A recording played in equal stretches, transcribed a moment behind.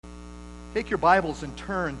Take your Bibles and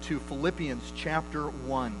turn to Philippians chapter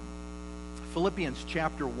 1. Philippians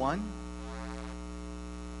chapter 1.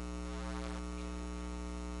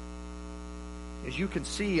 As you can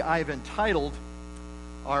see, I've entitled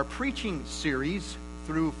our preaching series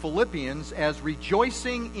through Philippians as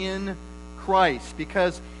Rejoicing in Christ,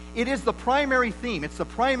 because it is the primary theme, it's the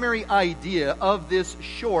primary idea of this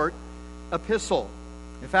short epistle.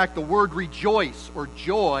 In fact, the word rejoice or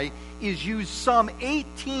joy is used some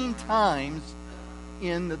 18 times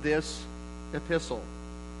in this epistle.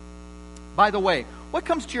 By the way, what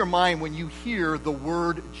comes to your mind when you hear the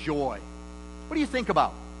word joy? What do you think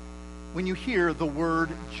about when you hear the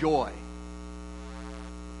word joy?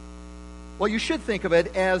 Well, you should think of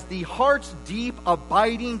it as the heart's deep,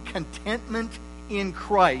 abiding contentment in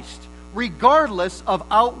Christ, regardless of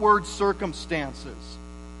outward circumstances.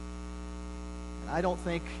 And I don't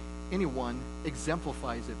think anyone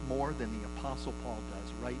exemplifies it more than the Apostle Paul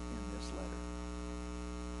does right in this letter.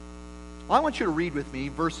 Well, I want you to read with me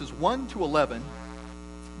verses 1 to 11,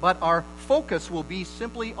 but our focus will be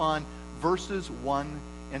simply on verses 1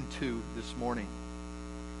 and 2 this morning.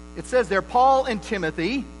 It says there, Paul and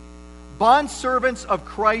Timothy, bondservants of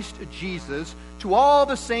Christ Jesus, to all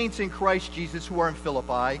the saints in Christ Jesus who are in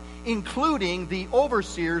Philippi, including the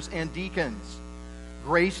overseers and deacons.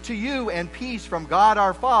 Grace to you and peace from God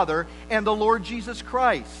our Father and the Lord Jesus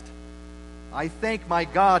Christ. I thank my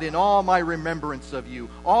God in all my remembrance of you,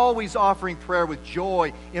 always offering prayer with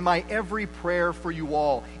joy in my every prayer for you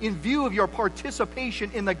all, in view of your participation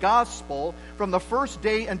in the gospel from the first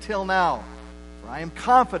day until now. For I am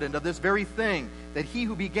confident of this very thing, that he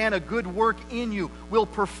who began a good work in you will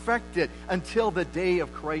perfect it until the day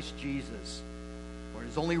of Christ Jesus. For it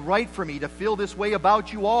is only right for me to feel this way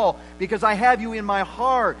about you all, because I have you in my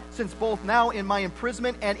heart, since both now in my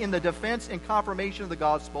imprisonment and in the defense and confirmation of the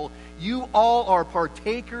gospel, you all are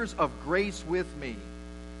partakers of grace with me.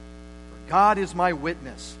 For God is my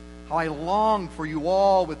witness, how I long for you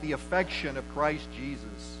all with the affection of Christ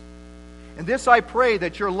Jesus. And this I pray,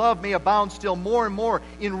 that your love may abound still more and more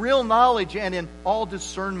in real knowledge and in all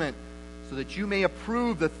discernment, so that you may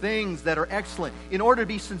approve the things that are excellent, in order to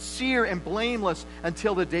be sincere and blameless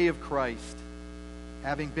until the day of Christ,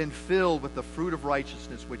 having been filled with the fruit of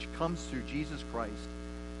righteousness which comes through Jesus Christ,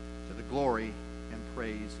 to the glory and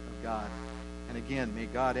praise of God. And again, may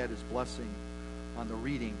God add His blessing on the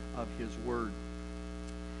reading of His Word.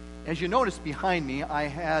 As you notice behind me, I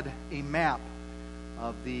had a map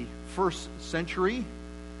of the first century,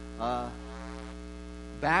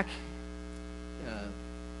 back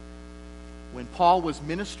when Paul was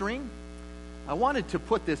ministering. I wanted to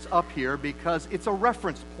put this up here because it's a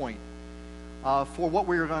reference point for what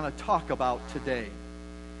we're going to talk about today.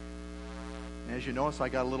 And as you notice, I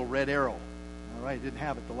got a little red arrow. All right, I didn't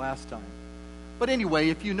have it the last time. But anyway,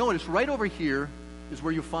 if you notice, right over here is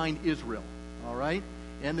where you find Israel. All right?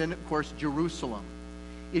 And then, of course, Jerusalem.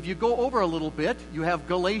 If you go over a little bit, you have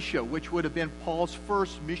Galatia, which would have been Paul's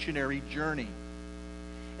first missionary journey.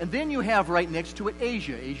 And then you have right next to it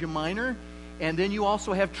Asia Minor, and then you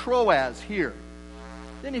also have Troas here.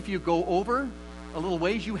 Then if you go over a little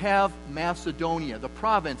ways, you have Macedonia, the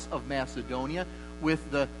province of Macedonia, with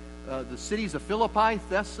the cities of Philippi,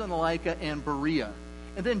 Thessalonica, and Berea.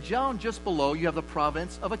 And then down just below, you have the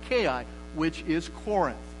province of Achaia, which is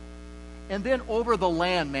Corinth. And then over the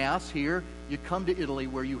landmass here, you come to Italy,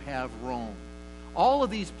 where you have Rome. All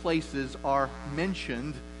of these places are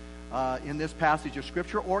mentioned in this passage of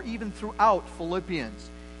Scripture, or even throughout Philippians.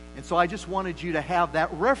 And so I just wanted you to have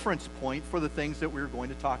that reference point for the things that we're going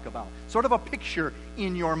to talk about. Sort of a picture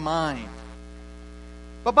in your mind.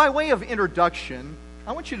 But by way of introduction,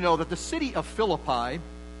 I want you to know that the city of Philippi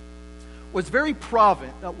was very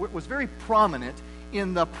prominent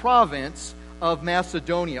in the province of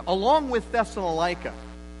Macedonia, along with Thessalonica.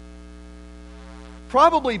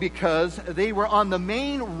 Probably because they were on the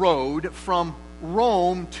main road from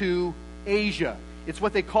Rome to Asia. It's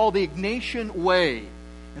what they call the Ignatian Way.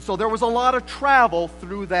 And so there was a lot of travel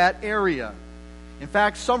through that area. In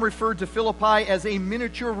fact, some referred to Philippi as a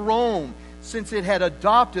miniature Rome, since it had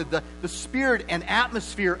adopted the spirit and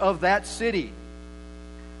atmosphere of that city.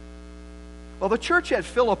 Well, the church at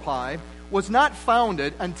Philippi was not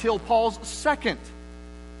founded until Paul's second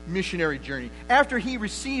missionary journey, after he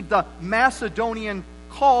received the Macedonian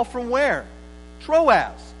call from where?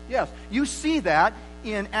 Troas. Yes, you see that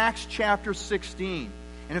in Acts chapter 16.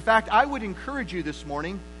 And in fact, I would encourage you this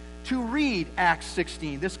morning to read Acts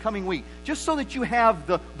 16 this coming week, just so that you have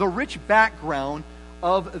the rich background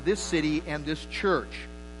of this city and this church.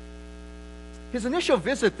 His initial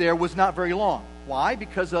visit there was not very long. Why?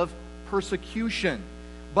 Because of persecution.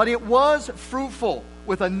 But it was fruitful.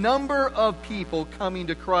 with a number of people coming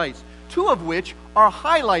to Christ, two of which are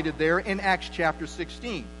highlighted there in Acts chapter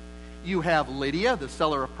 16. You have Lydia, the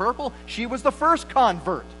seller of purple. She was the first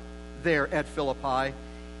convert there at Philippi.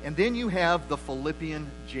 And then you have the Philippian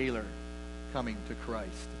jailer coming to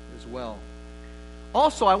Christ as well.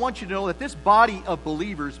 Also, I want you to know that this body of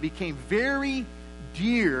believers became very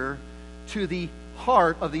dear to the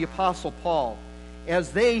heart of the Apostle Paul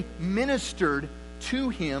as they ministered to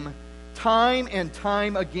him time and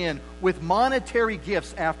time again with monetary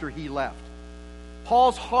gifts after he left.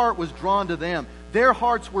 Paul's heart was drawn to them. Their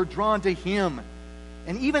hearts were drawn to him.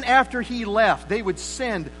 And even after he left, they would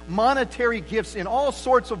send monetary gifts in all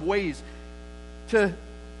sorts of ways to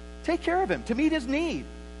take care of him, to meet his need.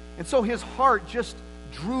 And so his heart just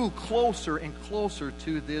drew closer and closer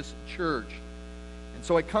to this church. And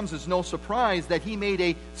so it comes as no surprise that he made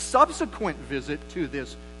a subsequent visit to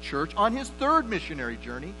this church on his third missionary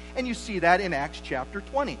journey, and you see that in Acts chapter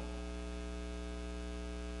 20.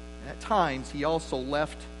 And at times, he also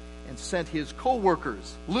left and sent his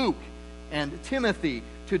co-workers, Luke and Timothy,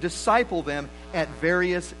 to disciple them at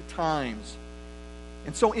various times.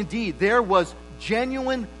 And so indeed, there was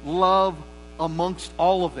genuine love amongst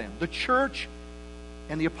all of them. The church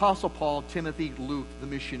and the Apostle Paul, Timothy, Luke, the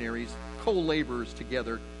missionaries, co-laborers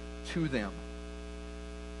together to them.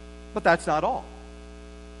 But that's not all.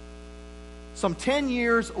 Some 10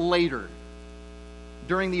 years later,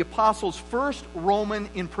 during the apostles' first Roman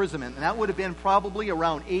imprisonment, and that would have been probably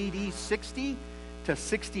around AD 60 to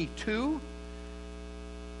 62,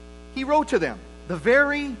 he wrote to them the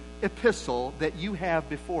very epistle that you have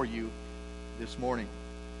before you this morning.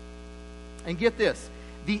 And get this,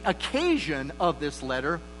 the occasion of this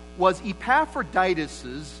letter was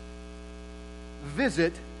Epaphroditus'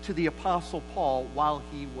 visit to the Apostle Paul while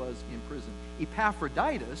he was in prison.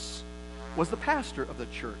 Epaphroditus was the pastor of the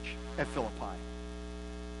church at Philippi.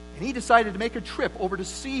 And he decided to make a trip over to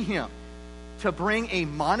see him, to bring a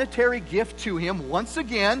monetary gift to him once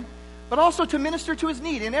again, but also to minister to his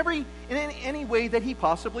need in any way that he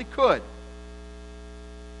possibly could.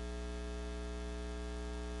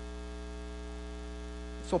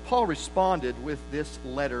 So Paul responded with this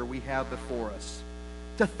letter we have before us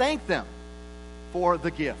to thank them for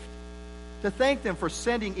the gift, to thank them for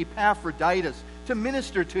sending Epaphroditus to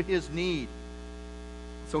minister to his need.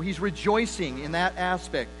 So he's rejoicing in that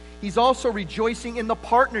aspect. He's also rejoicing in the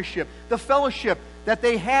partnership, the fellowship that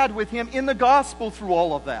they had with him in the gospel through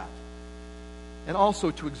all of that. And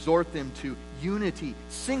also to exhort them to unity,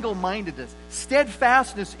 single-mindedness,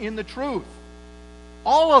 steadfastness in the truth.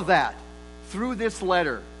 All of that through this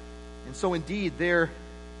letter. And so indeed there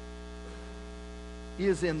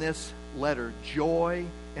is in this letter joy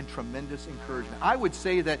and tremendous encouragement. I would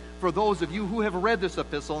say that for those of you who have read this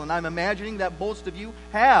epistle, and I'm imagining that most of you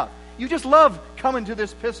have, you just love coming to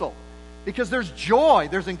this epistle because there's joy,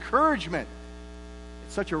 there's encouragement.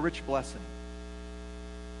 It's such a rich blessing.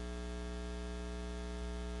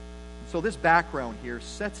 So this background here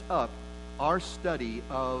sets up our study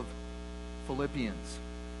of Philippians,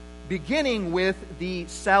 beginning with the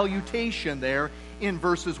salutation there in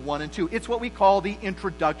verses 1 and 2. It's what we call the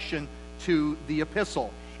introduction to the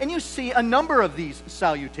epistle. And you see a number of these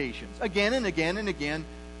salutations, again and again and again,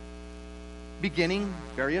 beginning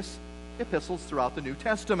various epistles throughout the New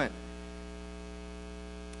Testament.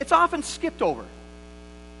 It's often skipped over.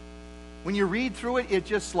 When you read through it, it's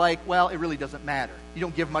just like, well, it really doesn't matter. You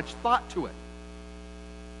don't give much thought to it.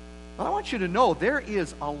 But I want you to know there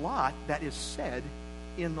is a lot that is said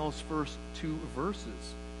in those first two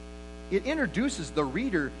verses. It introduces the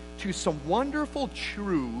reader to some wonderful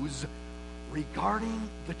truths regarding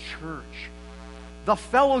the church, the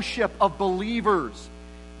fellowship of believers,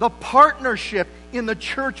 the partnership in the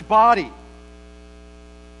church body.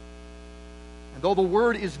 And though the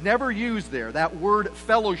word is never used there, that word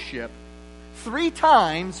fellowship, 3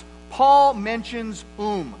 times Paul mentions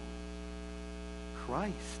whom?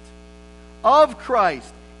 Christ. Of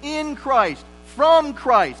Christ, in Christ, from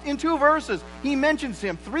Christ. In 2 verses, he mentions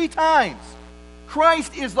him 3 times.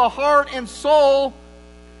 Christ is the heart and soul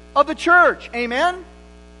of the church. Amen?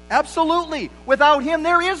 Absolutely. Without him,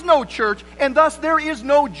 there is no church, and thus there is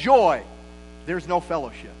no joy. There's no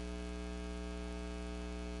fellowship.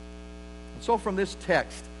 And so from this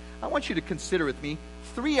text, I want you to consider with me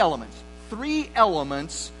 3 elements. 3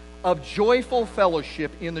 elements of joyful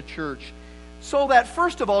fellowship in the church, so that,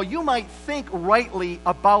 first of all, you might think rightly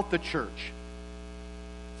about the church.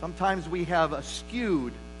 Sometimes we have a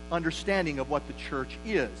skewed understanding of what the church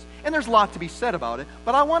is. And there's a lot to be said about it,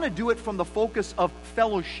 but I want to do it from the focus of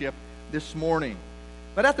fellowship this morning.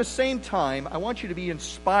 But at the same time, I want you to be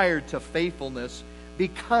inspired to faithfulness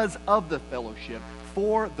because of the fellowship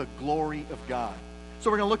for the glory of God. So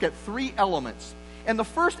we're going to look at three elements. And the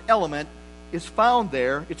first element is found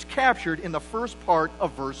there. It's captured in the first part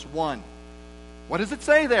of verse 1. What does it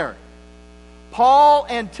say there? Paul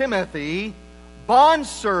and Timothy,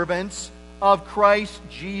 bondservants of Christ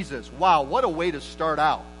Jesus. Wow, what a way to start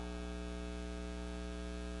out.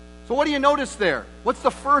 So what do you notice there? What's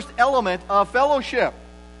the first element of fellowship?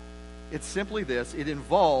 It's simply this. It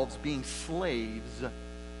involves being slaves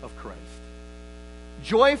of Christ.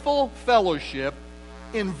 Joyful fellowship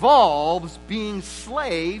involves being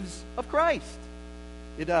slaves of Christ.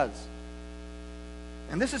 It does.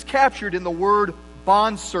 And this is captured in the word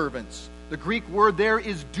bondservants. The Greek word there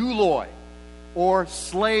is douloi, or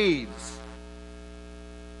slaves.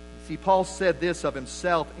 See, Paul said this of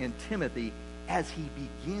himself and Timothy as he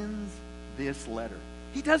begins this letter.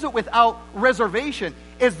 He does it without reservation,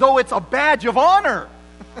 as though it's a badge of honor.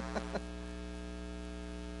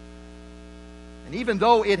 And even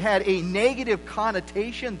though it had a negative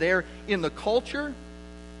connotation there in the culture,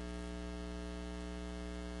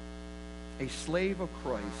 a slave of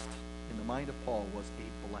Christ in the mind of Paul was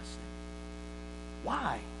a blessing.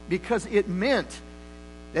 Why? Because it meant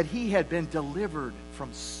that he had been delivered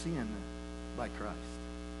from sin by Christ.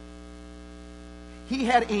 He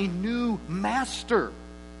had a new master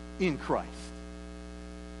in Christ.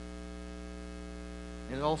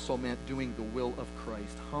 And it also meant doing the will of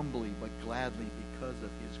Christ humbly but gladly because of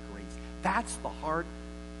his grace. That's the heart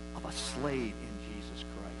of a slave in Jesus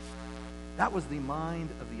Christ. That was the mind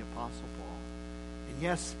of the Apostle Paul. And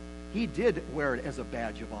yes, he did wear it as a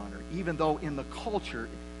badge of honor, even though in the culture,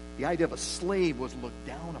 the idea of a slave was looked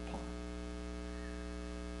down upon.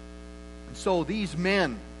 And so these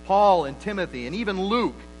men, Paul and Timothy and even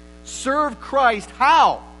Luke, served Christ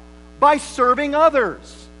how? By serving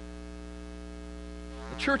others.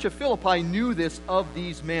 The church of Philippi knew this of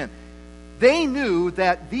these men. They knew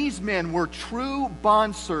that these men were true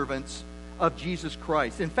bondservants of Jesus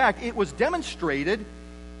Christ. In fact, it was demonstrated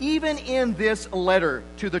even in this letter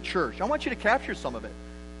to the church. I want you to capture some of it.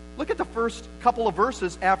 Look at the first couple of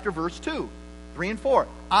verses after verse 2, 3 and 4.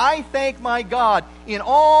 I thank my God in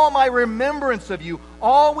all my remembrance of you,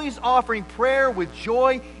 always offering prayer with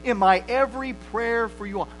joy in my every prayer for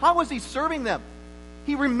you all. How was he serving them?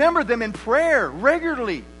 He remembered them in prayer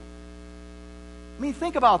regularly. I mean,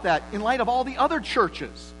 think about that in light of all the other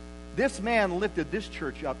churches. This man lifted this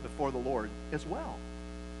church up before the Lord as well.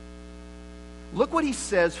 Look what he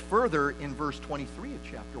says further in verse 23 of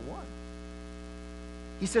chapter 1.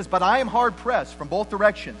 He says, but I am hard pressed from both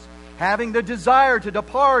directions, having the desire to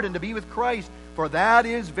depart and to be with Christ, for that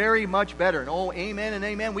is very much better. And oh, amen and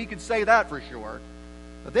amen, we could say that for sure.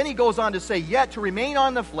 But then he goes on to say, yet to remain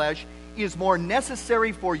on the flesh is more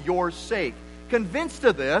necessary for your sake. Convinced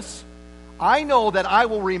of this, I know that I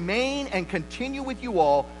will remain and continue with you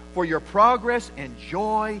all for your progress and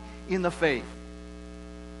joy in the faith.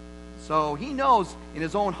 So he knows in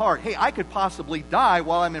his own heart, hey, I could possibly die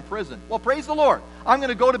while I'm in prison. Well, praise the Lord. I'm going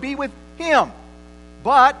to go to be with him.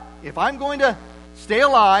 But if I'm going to stay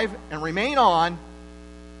alive and remain on,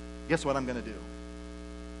 guess what I'm going to do?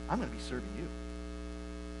 I'm going to be serving you.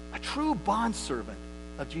 A true bondservant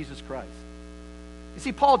of Jesus Christ. You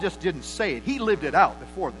see, Paul just didn't say it. He lived it out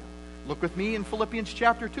before them. Look with me in Philippians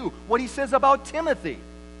chapter 2, what he says about Timothy.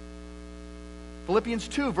 Philippians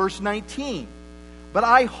 2, verse 19. But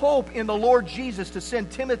I hope in the Lord Jesus to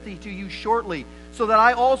send Timothy to you shortly, so that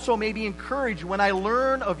I also may be encouraged when I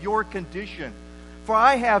learn of your condition. For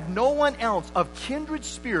I have no one else of kindred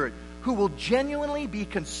spirit who will genuinely be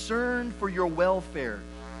concerned for your welfare.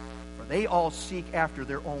 For they all seek after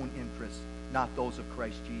their own interests, not those of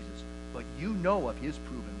Christ Jesus. But you know of his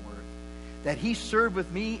proven worth, that he served with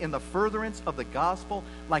me in the furtherance of the gospel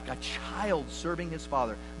like a child serving his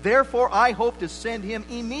father. Therefore I hope to send him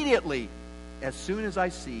immediately, as soon as I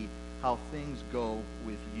see how things go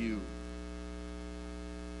with you.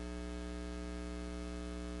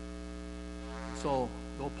 So,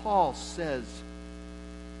 though Paul says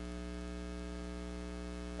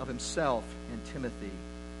of himself and Timothy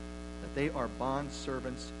that they are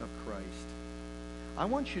bondservants of Christ, I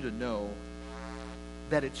want you to know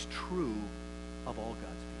that it's true of all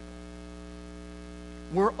God's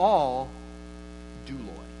people. We're all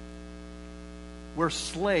douloi. We're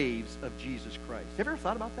slaves of Jesus Christ. Have you ever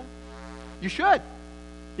thought about that? You should,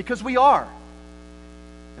 because we are.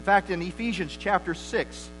 In fact, in Ephesians chapter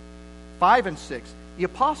 6, 5 and 6, the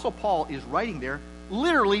Apostle Paul is writing there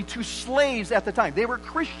literally to slaves at the time. They were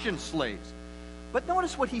Christian slaves. But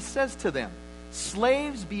notice what he says to them.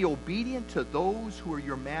 Slaves, be obedient to those who are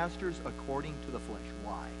your masters according to the flesh.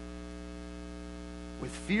 Why?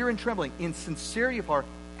 with fear and trembling, in sincerity of heart,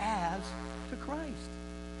 as to Christ.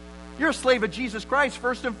 You're a slave of Jesus Christ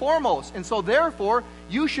first and foremost, and so therefore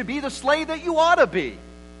you should be the slave that you ought to be.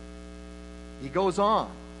 He goes on,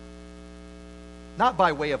 not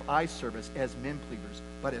by way of eye service as men pleasers,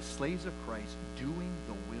 but as slaves of Christ, doing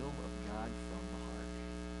the will of God from the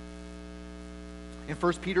heart. In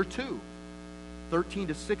 1 Peter 2, 13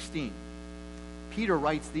 to 16, Peter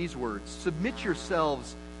writes these words, "Submit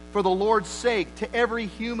yourselves for the Lord's sake to every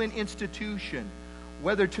human institution,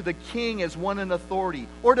 whether to the king as one in authority,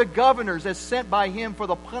 or to governors as sent by him for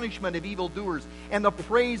the punishment of evildoers and the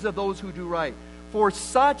praise of those who do right. For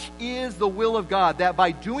such is the will of God, that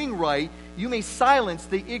by doing right you may silence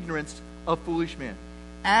the ignorance of foolish men.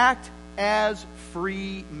 Act as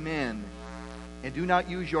free men, and do not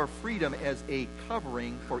use your freedom as a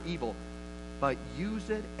covering for evil, but use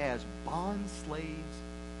it as bond slaves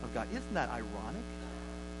of God." Isn't that ironic?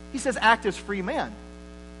 He says, act as free men.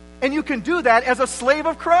 And you can do that as a slave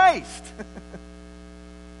of Christ.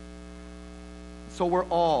 So we're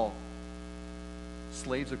all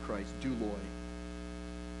slaves of Christ, doulos.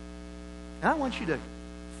 And I want you to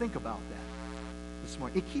think about that this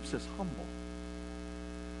morning. It keeps us humble.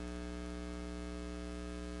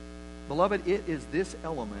 Beloved, it is this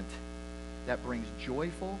element that brings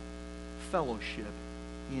joyful fellowship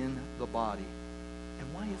in the body.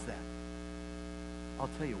 And why is that? I'll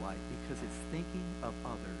tell you why. Because it's thinking of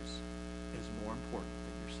others as more important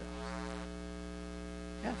than yourself.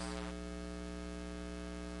 Yes.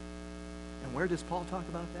 And where does Paul talk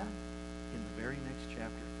about that? In the very next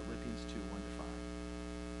chapter, Philippians 2, 1 to 5.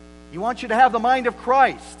 He wants you to have the mind of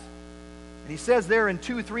Christ. And he says there in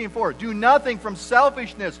 2, 3, and 4, "Do nothing from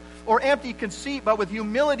selfishness or empty conceit, but with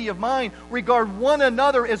humility of mind, regard one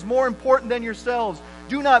another as more important than yourselves.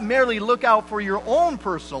 Do not merely look out for your own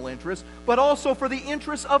personal interests, but also for the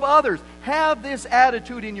interests of others. Have this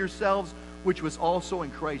attitude in yourselves, which was also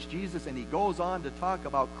in Christ Jesus." And he goes on to talk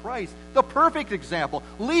about Christ, the perfect example,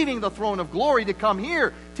 leaving the throne of glory to come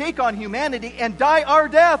here, take on humanity, and die our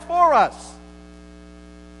death for us.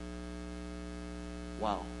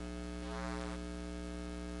 Wow.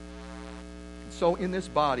 So in this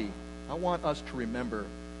body, I want us to remember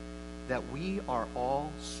that we are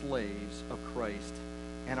all slaves of Christ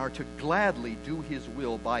and are to gladly do his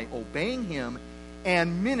will by obeying him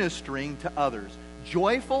and ministering to others.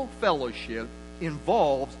 Joyful fellowship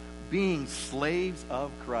involves being slaves of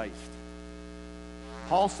Christ.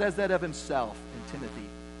 Paul says that of himself in Timothy,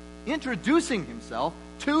 introducing himself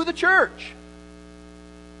to the church.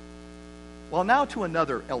 Well, now to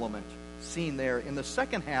another element seen there in the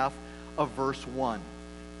second half of verse 1.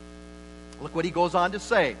 Look what he goes on to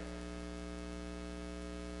say.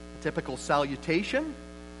 A typical salutation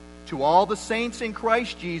to all the saints in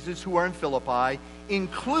Christ Jesus who are in Philippi,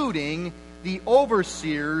 including the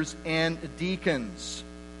overseers and deacons.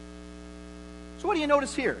 So what do you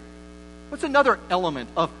notice here? What's another element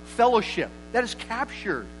of fellowship that is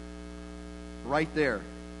captured right there?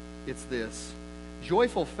 It's this.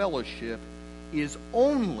 Joyful fellowship is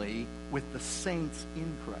only with the saints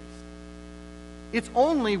in Christ. It's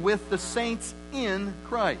only with the saints in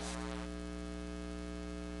Christ.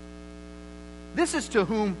 This is to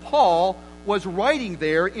whom Paul was writing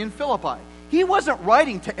there in Philippi. He wasn't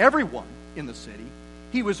writing to everyone in the city.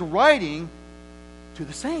 He was writing to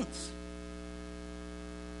the saints.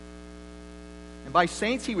 And by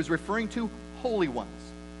saints, he was referring to holy ones.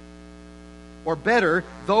 Or better,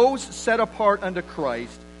 those set apart unto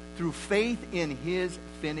Christ through faith in his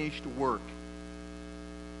finished work.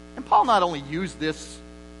 And Paul not only used this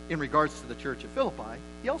in regards to the church at Philippi,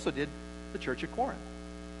 he also did the church at Corinth.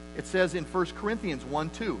 It says in 1 Corinthians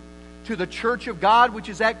 1:2, "To the church of God which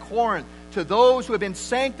is at Corinth, to those who have been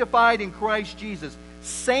sanctified in Christ Jesus,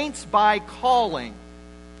 saints by calling,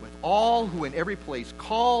 with all who in every place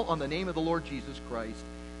call on the name of the Lord Jesus Christ,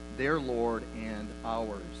 their Lord and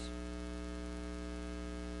ours."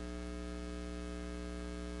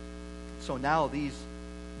 So now these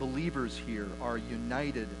believers here are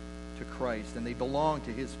united to Christ and they belong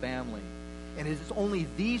to his family. And it is only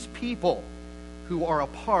these people who are a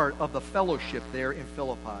part of the fellowship there in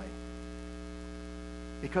Philippi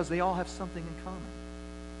because they all have something in common.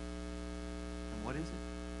 And what is it?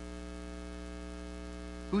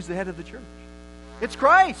 Who's the head of the church? It's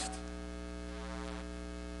Christ.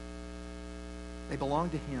 They belong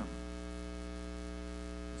to him.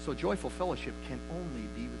 So joyful fellowship can only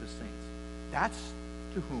be with the saints. That's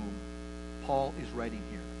to whom Paul is writing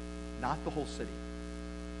here, not the whole city.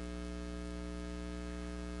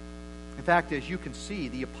 In fact, as you can see,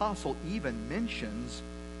 the apostle even mentions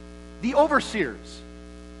the overseers,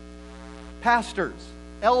 pastors,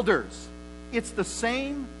 elders, It's the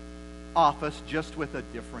same office, just with a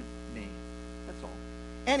different name. That's all.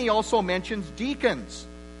 And he also mentions deacons.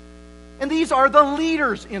 And these are the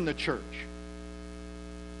leaders in the church.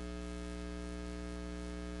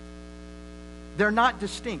 They're not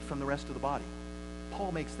distinct from the rest of the body.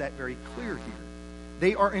 Paul makes that very clear here.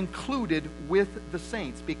 They are included with the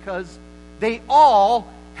saints because they all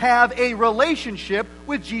have a relationship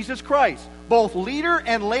with Jesus Christ, both leader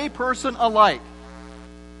and layperson alike.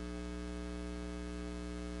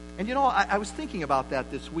 And you know, I was thinking about that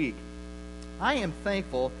this week. I am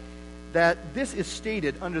thankful that this is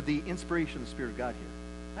stated under the inspiration of the Spirit of God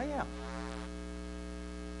here. I am.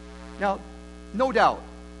 Now, no doubt,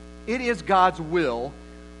 it is God's will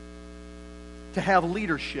to have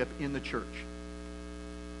leadership in the church.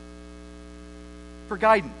 For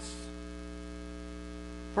guidance.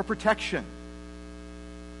 For protection.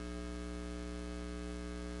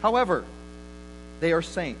 However, they are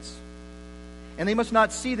saints. And they must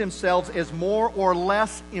not see themselves as more or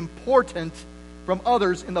less important from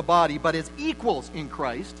others in the body, but as equals in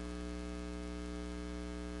Christ,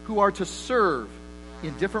 who are to serve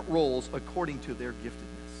in different roles according to their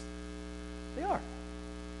giftedness. They are.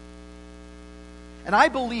 And I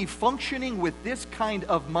believe functioning with this kind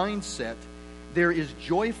of mindset, there is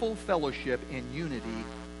joyful fellowship and unity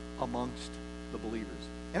amongst the believers.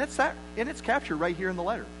 And it's captured right here in the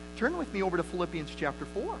letter. Turn with me over to Philippians chapter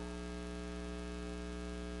 4.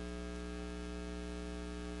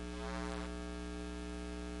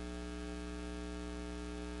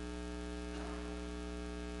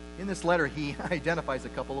 In this letter, he identifies a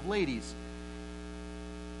couple of ladies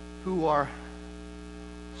who are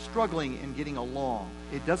struggling in getting along.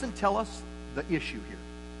 It doesn't tell us the issue here.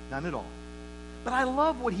 None at all. But I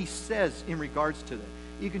love what he says in regards to that.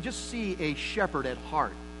 You can just see a shepherd at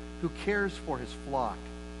heart who cares for his flock.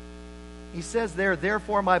 He says there,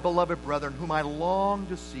 "Therefore, my beloved brethren, whom I long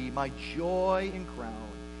to see, my joy and crown,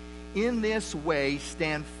 in this way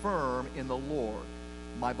stand firm in the Lord,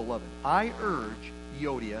 my beloved. I urge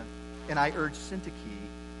Euodia and I urge Syntyche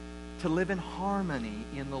to live in harmony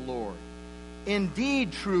in the Lord.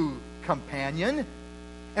 Indeed, true companion,"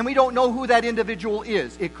 and we don't know who that individual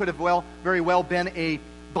is. It could have very well been a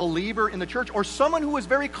believer in the church or someone who was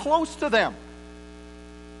very close to them.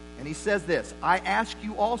 And he says this, "I ask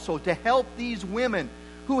you also to help these women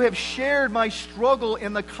who have shared my struggle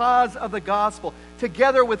in the cause of the gospel,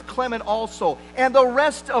 together with Clement also, and the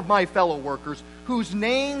rest of my fellow workers, whose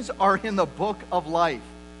names are in the book of life."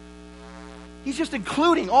 He's just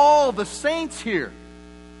including all the saints here.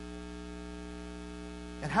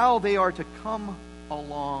 And how they are to come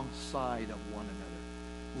alongside of one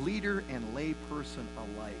another, leader and layperson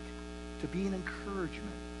alike, to be an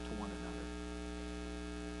encouragement to one another.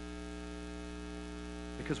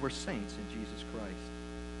 Because we're saints in Jesus Christ.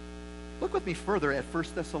 Look with me further at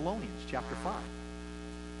 1 Thessalonians chapter 5.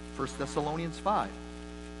 1 Thessalonians 5.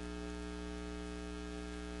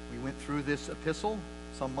 We went through this epistle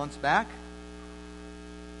some months back.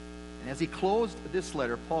 And as he closed this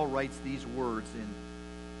letter, Paul writes these words in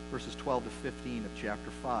verses 12 to 15 of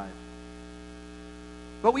chapter 5.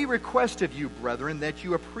 "But we request of you, brethren, that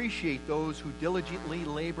you appreciate those who diligently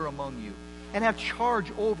labor among you and have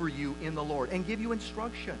charge over you in the Lord and give you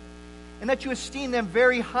instruction, and that you esteem them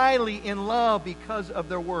very highly in love because of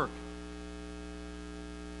their work.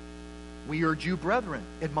 We urge you, brethren,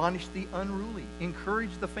 admonish the unruly,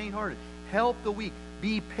 encourage the faint-hearted, help the weak,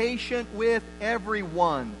 be patient with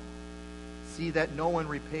everyone. See that no one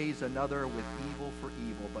repays another with evil for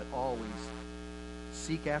evil, but always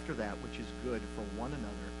seek after that which is good for one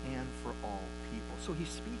another and for all people." So he's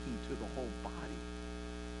speaking to the whole body,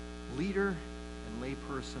 leader and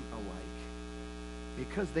layperson alike.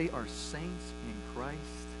 Because they are saints in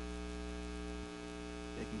Christ,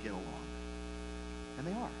 they can get along. And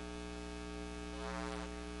they are.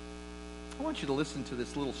 I want you to listen to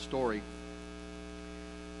this little story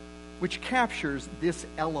which captures this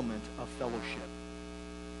element of fellowship.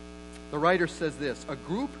 The writer says this, "A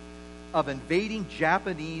group of invading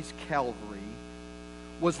Japanese cavalry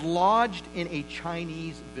was lodged in a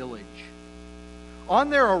Chinese village. On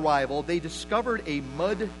their arrival, they discovered a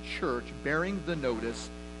mud church bearing the notice,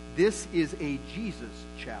 'This is a Jesus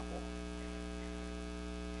chapel.'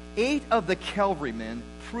 8 of the cavalrymen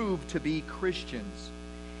proved to be Christians,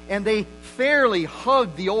 and they fairly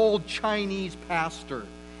hugged the old Chinese pastor,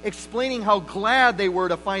 explaining how glad they were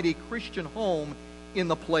to find a Christian home in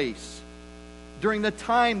the place. During the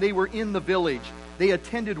time they were in the village, they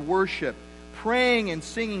attended worship, praying and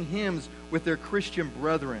singing hymns with their Christian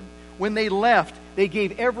brethren. When they left, they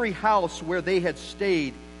gave every house where they had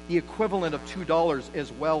stayed the equivalent of $2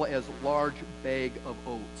 as well as a large bag of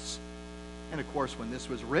oats. And of course, when this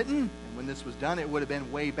was written and when this was done, it would have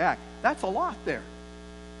been way back. That's a lot there.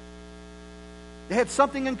 They had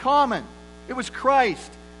something in common. It was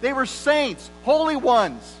Christ. They were saints, holy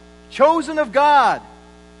ones, chosen of God.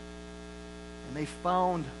 And they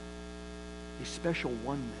found a special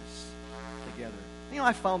oneness together. You know,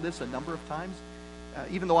 I found this a number of times.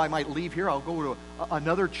 Even though I might leave here, I'll go to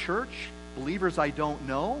another church, believers I don't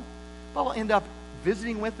know. I'll end up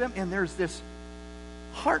visiting with them, and there's this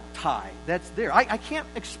heart tie that's there. I can't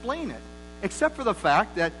explain it, except for the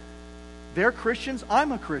fact that they're Christians,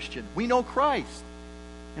 I'm a Christian. We know Christ.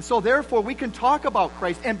 And so therefore we can talk about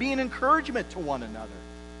Christ and be an encouragement to one another.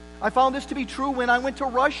 I found this to be true when I went to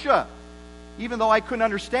Russia. Even though I couldn't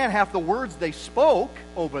understand half the words they spoke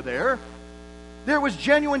over there, there was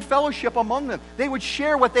genuine fellowship among them. They would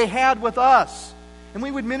share what they had with us, and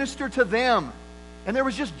we would minister to them. And there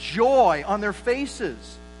was just joy on their faces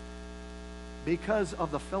because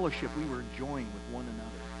of the fellowship we were enjoying with one another.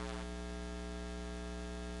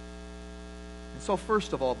 And so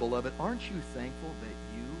first of all, beloved, aren't you thankful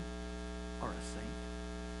that you are a saint?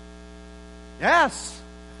 Yes,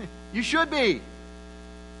 you should be.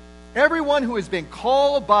 Everyone who has been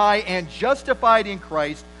called by and justified in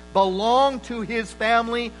Christ belong to His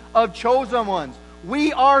family of chosen ones.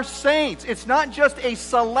 We are saints. It's not just a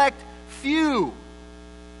select few,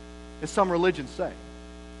 as some religions say.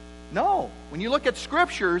 No. When you look at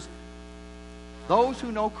Scriptures, those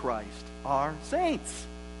who know Christ are saints.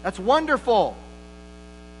 That's wonderful.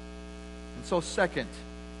 And so second,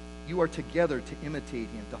 you are together to imitate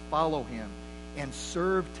Him, to follow Him, and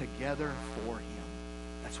serve together for Him.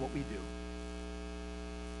 That's what we do.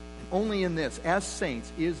 And only in this, as saints,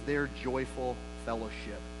 is there joyful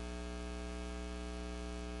fellowship.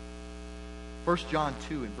 1 John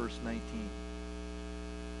 2 and verse 19.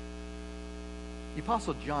 The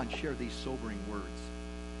Apostle John shared these sobering words.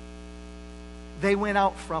 They went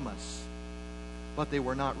out from us, but they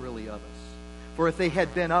were not really of us. For if they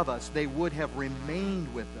had been of us, they would have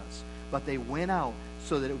remained with us. But they went out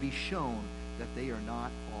so that it would be shown that they are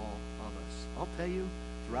not all of us. I'll tell you,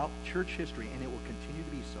 throughout church history, and it will continue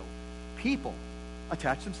to be so, people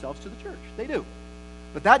attach themselves to the church. They do.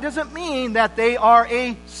 But that doesn't mean that they are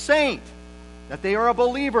a saint, that they are a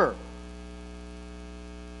believer.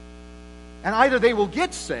 And either they will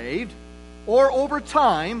get saved, or over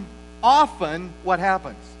time, often what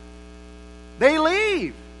happens? They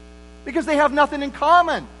leave because they have nothing in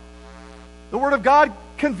common. The Word of God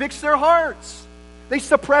convicts their hearts. They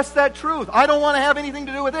suppress that truth. I don't want to have anything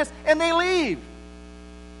to do with this, and they leave.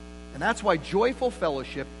 And that's why joyful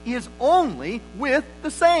fellowship is only with the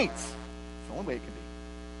saints. It's the only way it can be,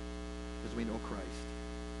 because we know Christ.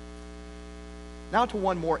 Now to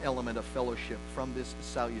one more element of fellowship from this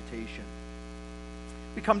salutation.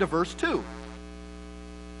 We come to verse 2.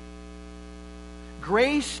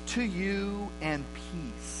 Grace to you and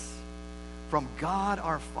peace from God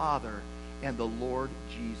our Father and the Lord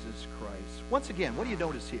Jesus Christ. Once again, what do you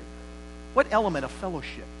notice here? What element of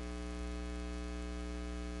fellowship?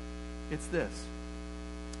 It's this.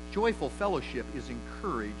 Joyful fellowship is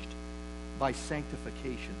encouraged by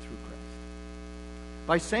sanctification through Christ.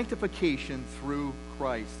 By sanctification through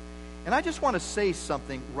Christ. And I just want to say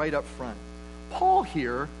something right up front. Paul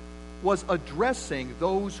here was addressing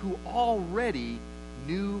those who already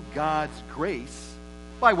knew God's grace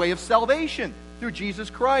by way of salvation through Jesus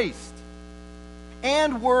Christ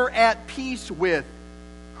and were at peace with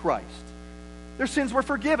Christ. Their sins were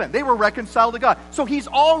forgiven. They were reconciled to God. So he's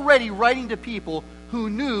already writing to people who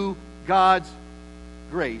knew God's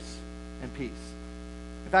grace and peace.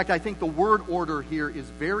 In fact, I think the word order here is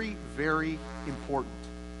very, very important.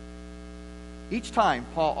 Each time,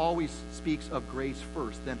 Paul always speaks of grace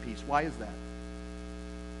first, then peace. Why is that?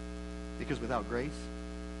 Because without grace,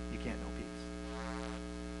 you can't know peace.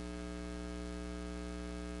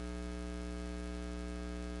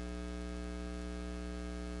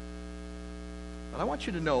 But I want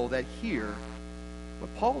you to know that here,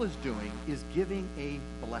 what Paul is doing is giving a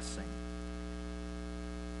blessing.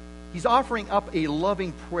 He's offering up a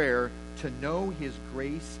loving prayer to know His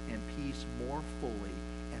grace and peace more fully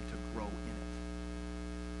and to grow in it.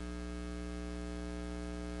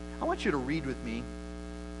 I want you to read with me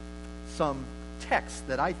some texts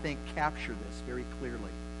that I think capture this very clearly.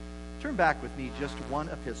 Turn back with me just one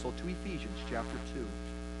epistle to Ephesians chapter 2.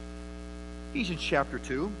 Ephesians chapter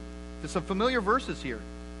 2. There's some familiar verses here.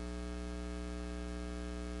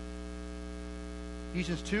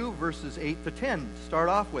 Ephesians 2, verses 8 to 10, to start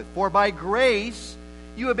off with. For by grace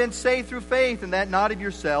you have been saved through faith, and that not of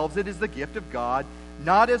yourselves, it is the gift of God,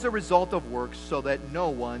 not as a result of works, so that no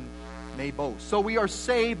one may boast. So we are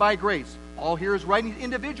saved by grace. Paul here is writing to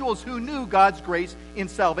individuals who knew God's grace in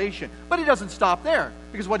salvation. But it doesn't stop there,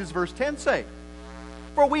 because what does verse 10 say?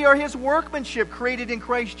 For we are his workmanship, created in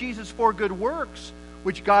Christ Jesus for good works,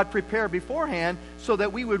 which God prepared beforehand so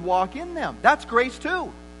that we would walk in them. That's grace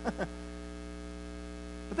too. But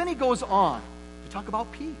then he goes on to talk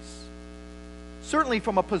about peace. Certainly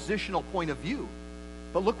from a positional point of view.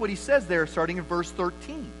 But look what he says there, starting in verse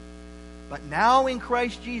 13. But now in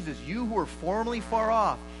Christ Jesus, you who were formerly far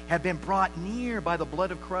off have been brought near by the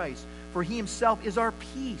blood of Christ. For he himself is our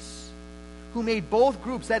peace, who made both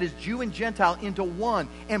groups, that is Jew and Gentile, into one,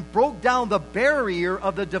 and broke down the barrier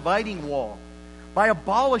of the dividing wall, by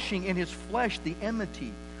abolishing in his flesh the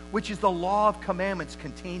enmity, which is the law of commandments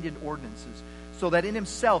contained in ordinances, so that in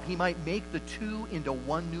himself he might make the two into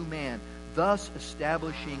one new man, thus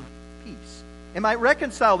establishing peace, and might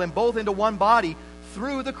reconcile them both into one body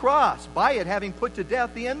through the cross, by it having put to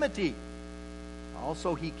death the enmity.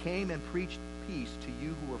 Also he came and preached peace to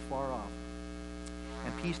you who were far off,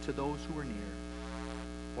 and peace to those who are near.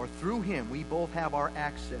 For through him we both have our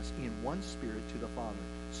access in one Spirit to the Father.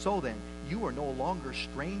 So then, you are no longer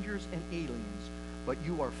strangers and aliens, but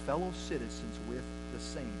you are fellow citizens with the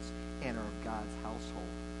saints and are of God's household.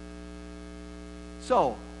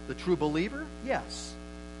 So, the true believer, yes,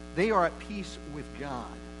 they are at peace with God.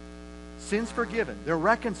 Sins forgiven. They're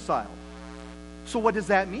reconciled. So what does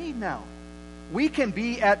that mean now? We can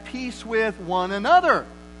be at peace with one another.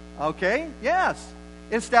 Okay? Yes.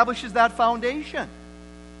 It establishes that foundation.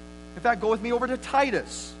 In fact, go with me over to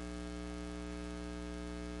Titus.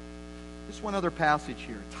 Just one other passage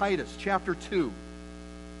here. Titus chapter 2.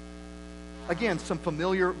 Again, some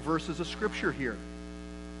familiar verses of Scripture here.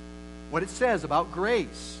 What it says about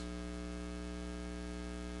grace.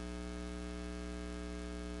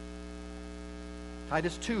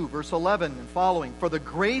 Titus 2, verse 11 and following. For the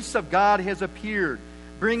grace of God has appeared,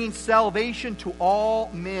 bringing salvation to all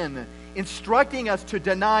men, instructing us to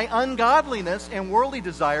deny ungodliness and worldly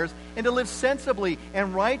desires, and to live sensibly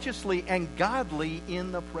and righteously and godly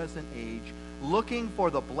in the present age, looking for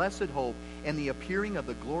the blessed hope and the appearing of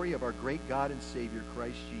the glory of our great God and Savior,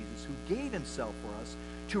 Christ Jesus, who gave himself for us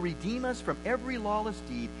to redeem us from every lawless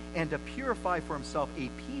deed and to purify for himself a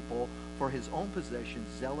people for his own possession,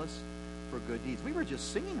 zealous for good deeds. We were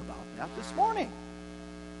just singing about that this morning.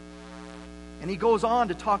 And he goes on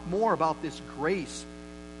to talk more about this grace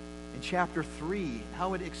in chapter 3, and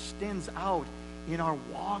how it extends out in our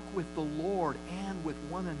walk with the Lord and with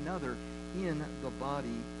one another in the body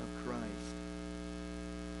of Christ.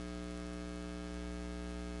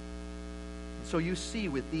 And so you see,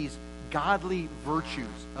 with these godly virtues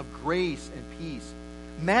of grace and peace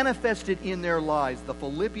manifested in their lives, the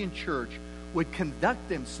Philippian church would conduct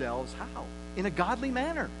themselves how? In a godly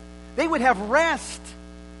manner. They would have rest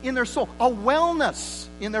in their soul, a wellness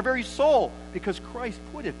in their very soul, because Christ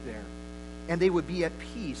put it there. And they would be at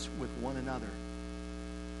peace with one another.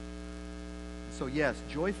 So yes,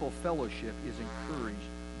 joyful fellowship is encouraged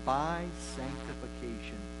by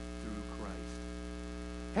sanctification through Christ.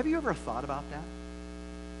 Have you ever thought about that?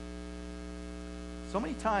 So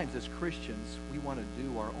many times as Christians, we want to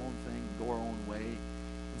do our own thing, go our own way,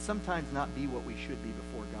 and sometimes not be what we should be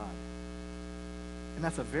before God. And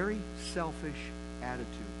that's a very selfish attitude,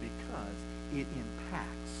 because it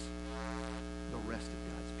impacts the rest of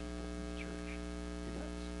God's people in the church. It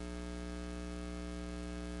does.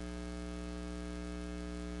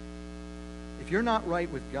 If you're not right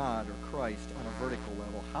with God or Christ on a vertical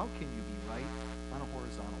level, how can you be right on a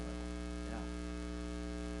horizontal level? Yeah.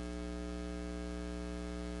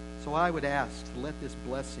 So I would ask to let this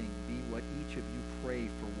blessing be what each of you pray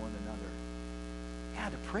for one another. Yeah,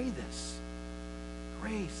 to pray this.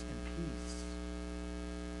 Grace and peace.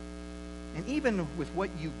 And even with what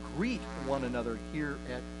you greet one another here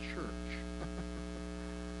at church.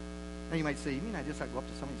 Now you might say, you mean I just have to go up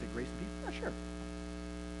to somebody and say grace and peace? Yeah, sure.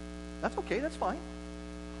 That's okay, that's fine.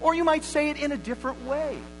 Or you might say it in a different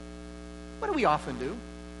way. What do we often do?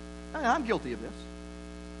 I mean, I'm guilty of this.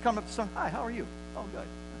 Come up to someone, hi, how are you? Oh, good.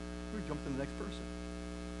 We jump to the next person.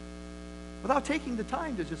 Without taking the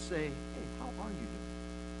time to just say, hey, how are you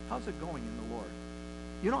doing? How's it going in the Lord?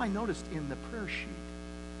 You know, I noticed in the prayer sheet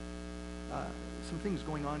some things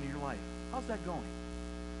going on in your life. How's that going?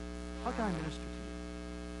 How can I minister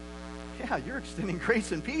to you? Yeah, you're extending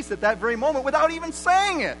grace and peace at that very moment without even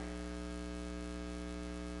saying it.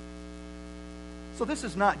 So this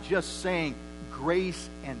is not just saying grace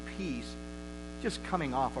and peace just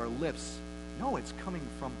coming off our lips. No, it's coming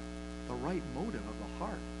from the right motive of the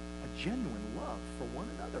heart, a genuine love for one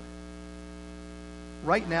another.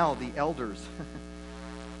 Right now, the elders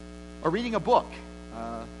are reading a book,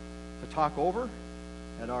 a talk over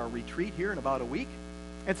at our retreat here in about a week.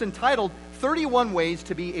 It's entitled 31 Ways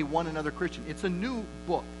to Be a One Another Christian. It's a new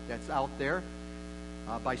book that's out there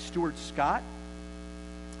by Stuart Scott.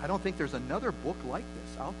 I don't think there's another book like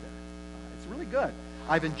this out there. It's really good.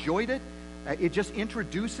 I've enjoyed it. It just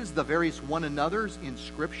introduces the various one another's in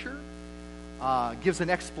Scripture, gives an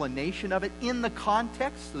explanation of it in the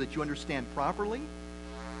context so that you understand properly,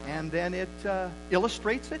 and then it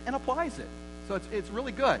illustrates it and applies it. So it's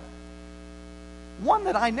really good. One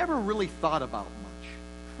that I never really thought about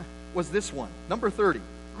much was this one, number 30.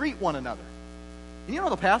 Greet one another. And you know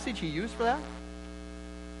the passage he used for that?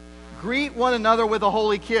 Greet one another with a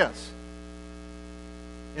holy kiss.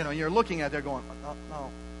 You know, you're looking at it going, oh,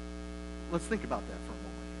 let's think about that for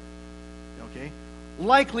a moment. Okay?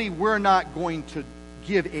 Likely we're not going to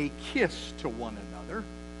give a kiss to one another,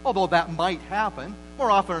 although that might happen. More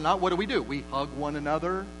often than not, what do? We hug one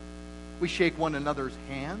another. We shake one another's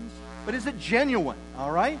hands. But is it genuine?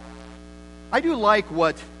 All right? I do like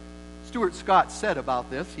what Stuart Scott said about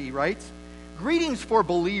this. He writes, greetings for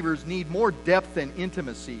believers need more depth and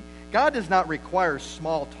intimacy. God does not require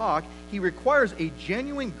small talk. He requires a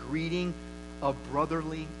genuine greeting of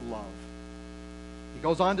brotherly love. He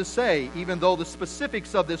goes on to say, even though the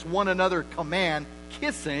specifics of this one another command,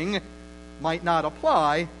 kissing, might not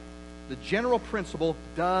apply, the general principle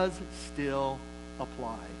does still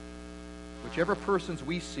apply. Whichever persons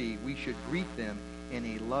we see, we should greet them in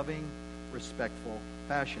a loving, respectful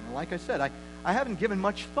fashion. And like I said, I haven't given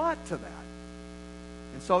much thought to that.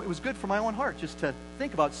 And so it was good for my own heart just to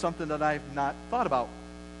think about something that I've not thought about.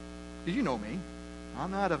 Because you know me.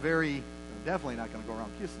 I'm definitely not going to go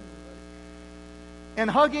around kissing everybody. And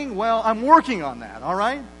hugging, well, I'm working on that, all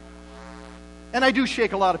right? And I do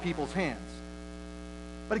shake a lot of people's hands.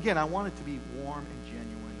 But again, I want it to be warm and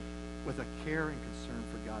genuine with a care and concern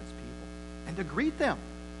for God's people. And to greet them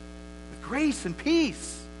with grace and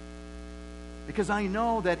peace. Because I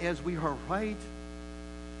know that as we are right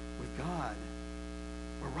with God,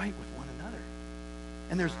 we're right with one another.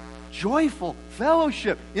 And there's joyful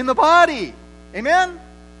fellowship in the body. Amen?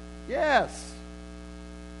 Yes.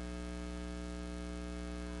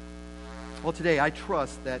 Well, today I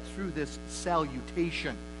trust that through this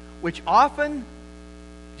salutation, which often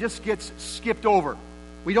just gets skipped over,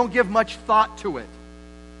 we don't give much thought to it.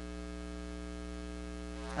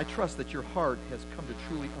 I trust that your heart has come to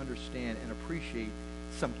truly understand and appreciate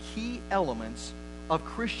some key elements of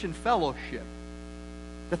Christian fellowship.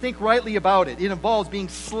 To think rightly about it, it involves being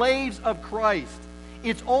slaves of Christ.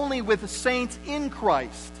 It's only with the saints in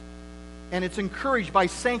Christ, and it's encouraged by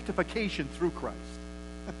sanctification through Christ.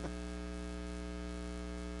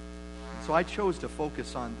 So I chose to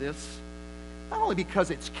focus on this, not only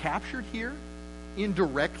because it's captured here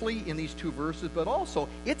indirectly in these two verses, but also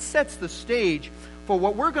it sets the stage for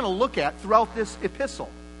what we're going to look at throughout this epistle.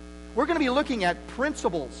 We're going to be looking at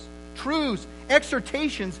principles, truths,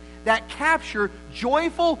 exhortations that capture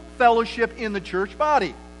joyful fellowship in the church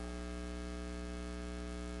body.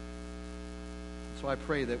 So I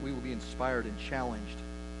pray that we will be inspired and challenged.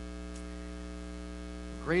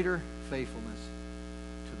 Greater faithfulness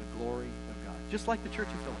to the glory of God. Just like the church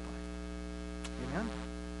of Philippi. Amen?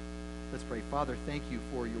 Let's pray. Father, thank you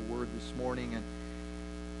for your word this morning and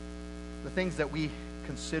the things that we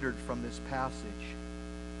considered from this passage.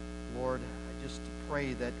 Lord, I just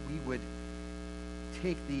pray that we would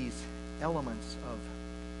take these elements of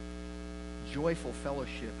joyful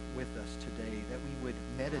fellowship with us today, that we would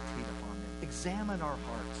meditate upon them, examine our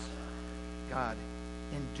hearts, God,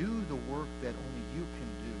 and do the work that only you can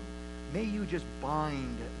do. May you just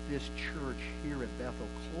bind this church here at Bethel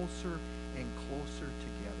closer and closer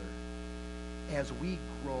together as we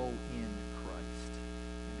grow in Christ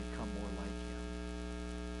and become more like him.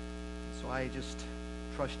 So I just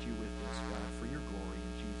trust you with this, God, for your glory.